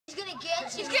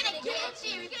get you. He's gonna get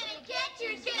you. He's gonna get you.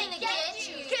 He's gonna get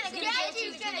you. He's gonna get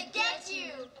you. He's gonna get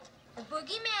you. The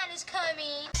boogeyman is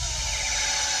coming.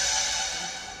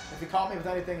 If he caught me with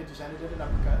anything, it just ended in an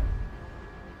uppercut.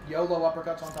 YOLO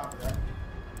uppercuts on top of that.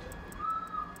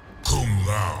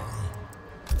 KOMBAT.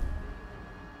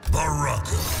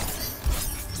 Baraka.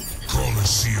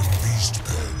 Coliseum Beast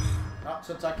Pen.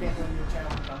 Since I can't win your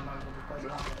challenge, I might as well just play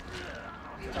Baraka.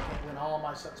 Since I can't win all of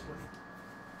my sets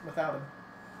without him.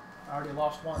 I already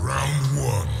lost one. Round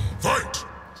 1. Fight!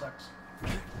 Sucks.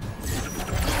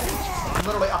 I'm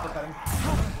literally uppercutting.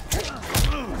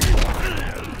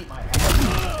 Eat my ass.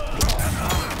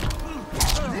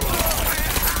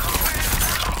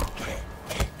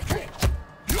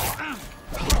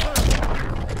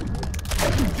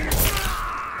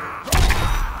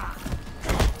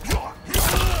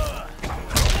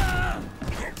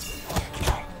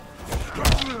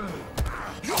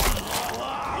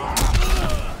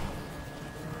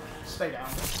 Stay down.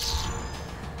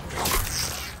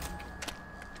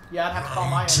 Yeah, I'd have to call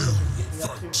my end to get me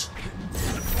up too.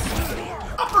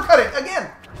 Uppercut it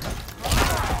again!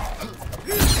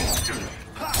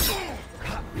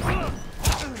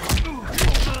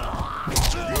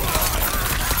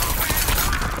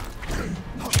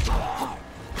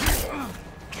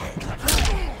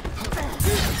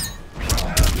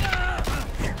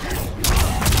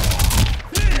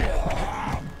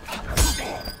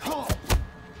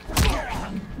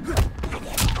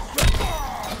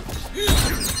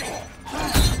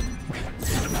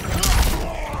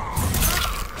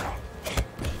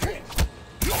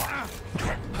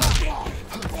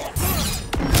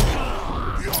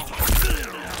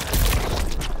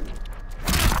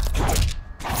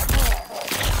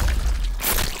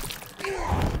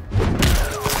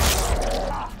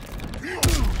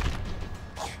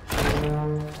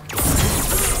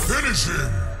 Finish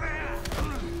him!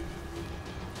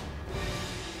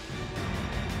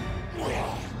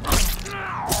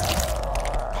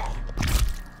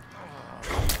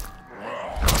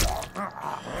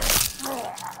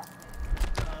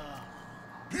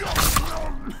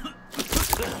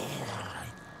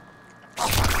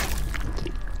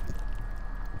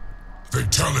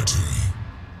 Fatality.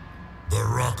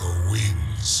 Baraka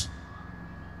wins.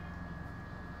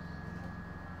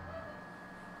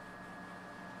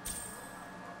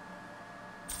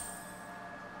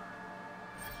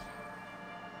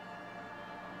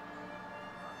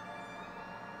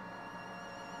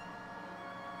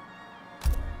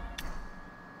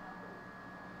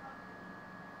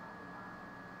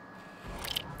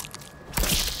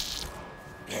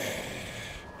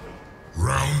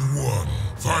 Round 1.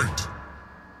 Fight!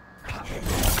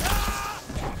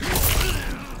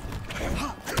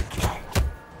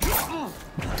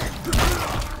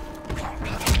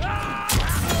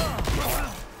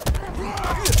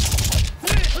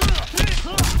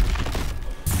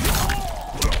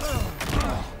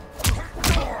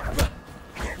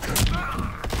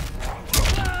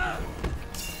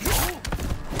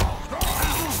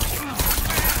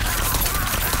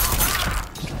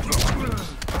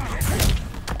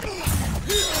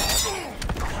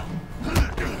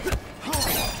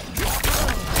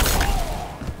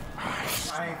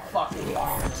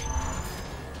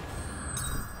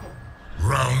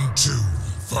 Round 2.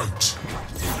 Fight!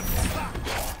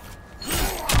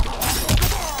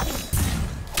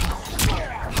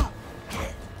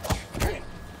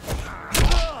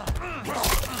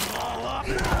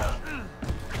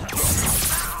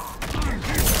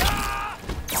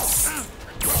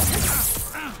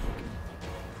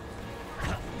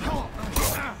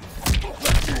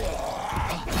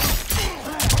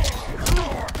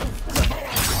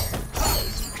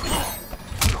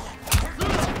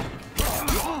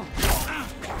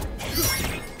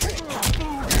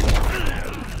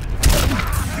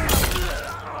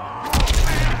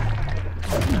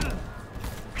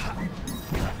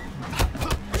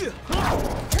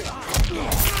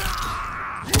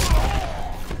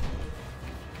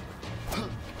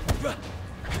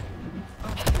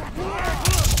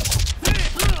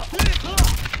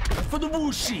 For the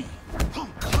Wuxi!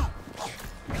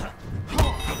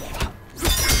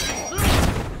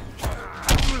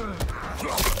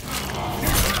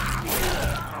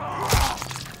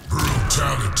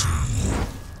 Brutality.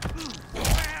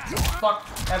 Fuck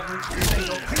every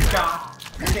single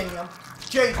goddamn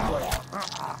Jades player.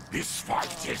 This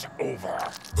fight is over.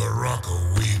 Baraka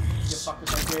You wins. fuck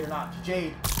this like Jade or not.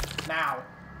 Jade, now.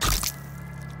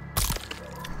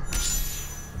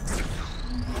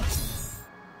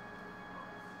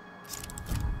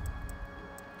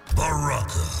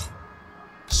 Baraka.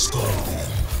 Scorpion.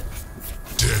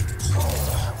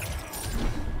 Deadpool.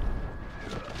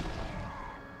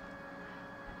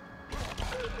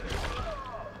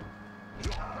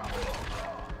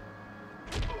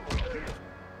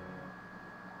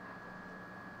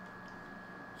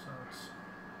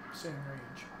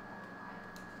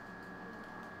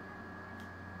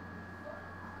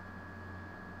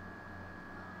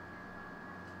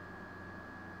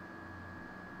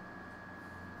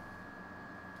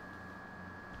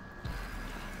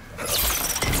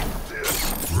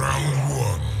 Round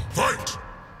one, fight!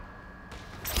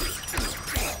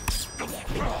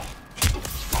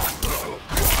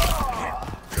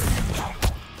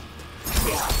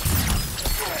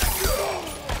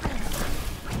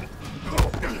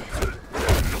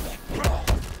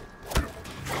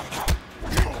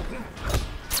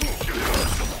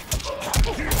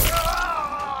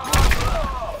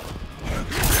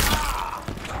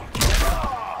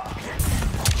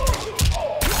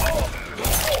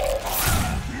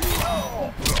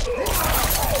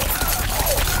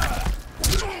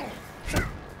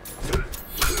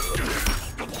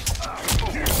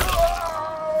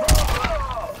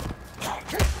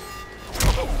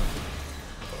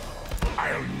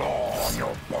 I'll gnaw on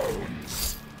your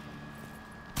bones.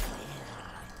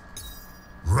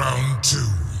 Round two,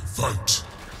 fight!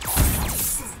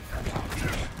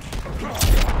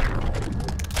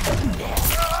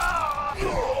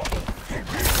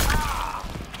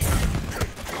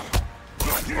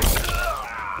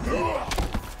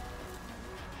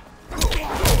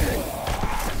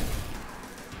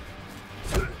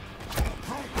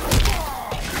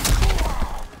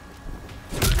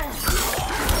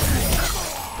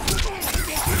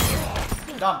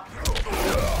 Done.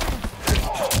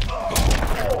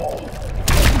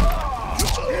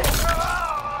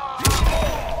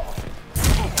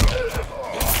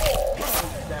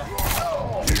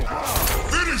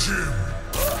 Finish him!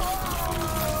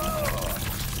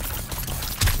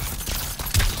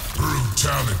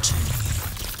 Brutality.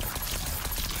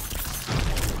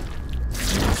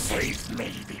 Save me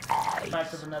the eye.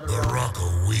 Back to the nether realm. Baraka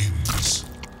wins.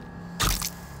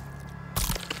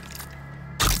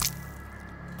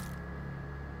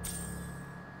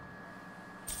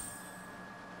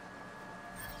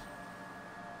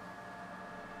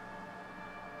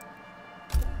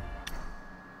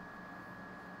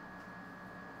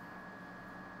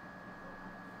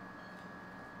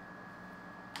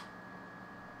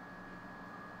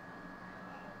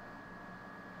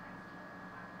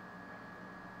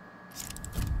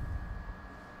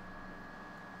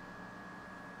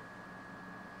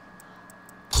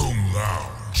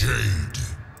 Jade.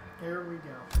 Here we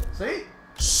go. See?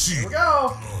 See. Here we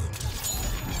go.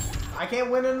 I can't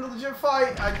win in the legit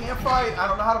fight. I can't fight. I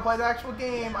don't know how to play the actual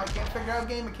game. I can't figure out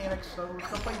game mechanics, so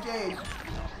let's go play Jade.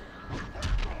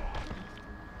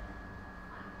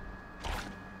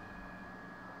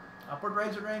 Upward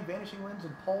Razor Rain, Vanishing Winds,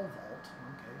 and Pole Vault.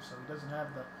 Okay, so he doesn't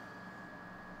have the...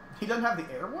 He doesn't have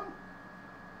the air one?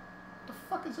 What the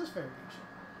fuck is this variation?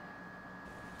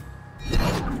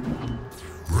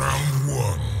 Round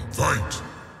one, fight!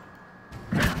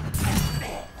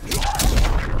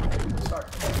 Start.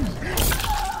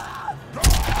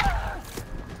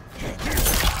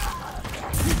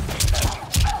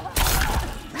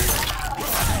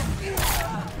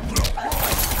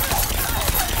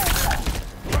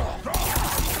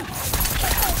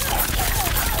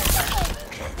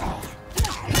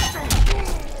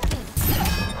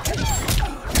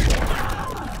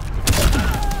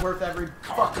 Worth every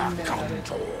fucking minute of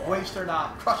it. Waste or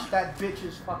not. Crush that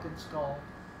bitch's fucking skull.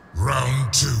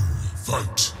 Round two,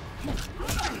 fight!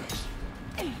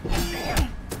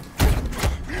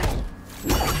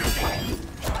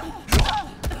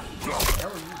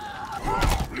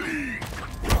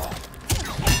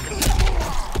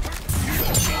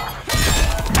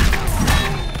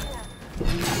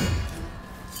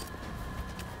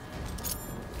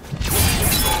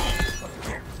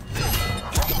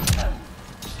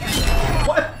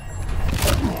 What?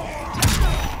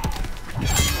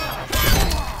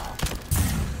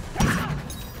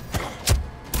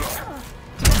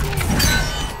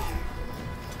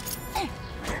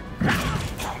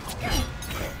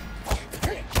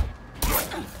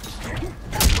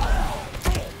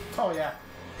 Oh yeah.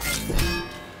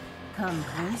 Come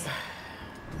closer.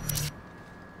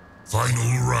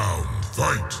 Final round,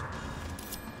 fight!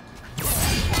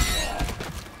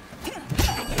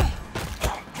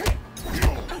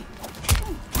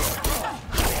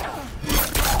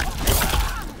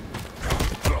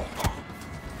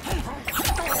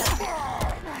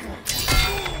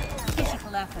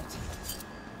 Physical effort.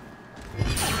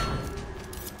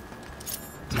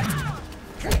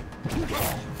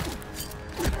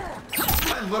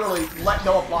 I literally let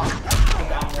go of block. The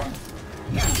down one.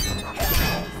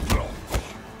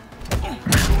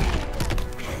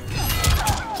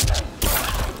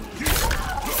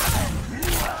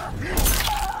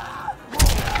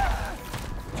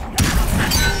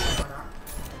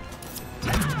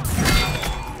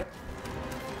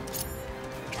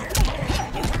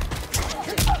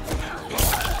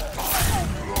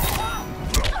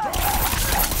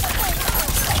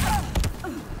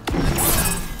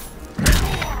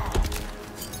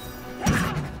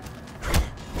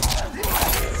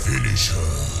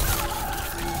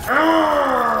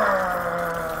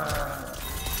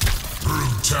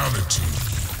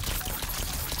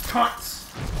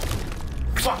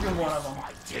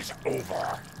 is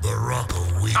over. Baraka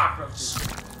wins. Cockroaches.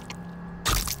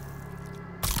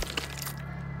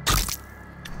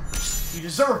 You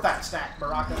deserve that stack,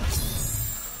 Baraka.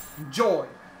 Enjoy.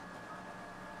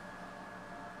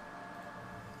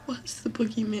 What's the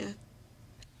boogeyman?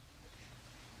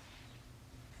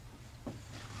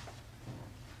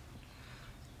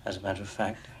 As a matter of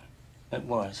fact, it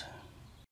was.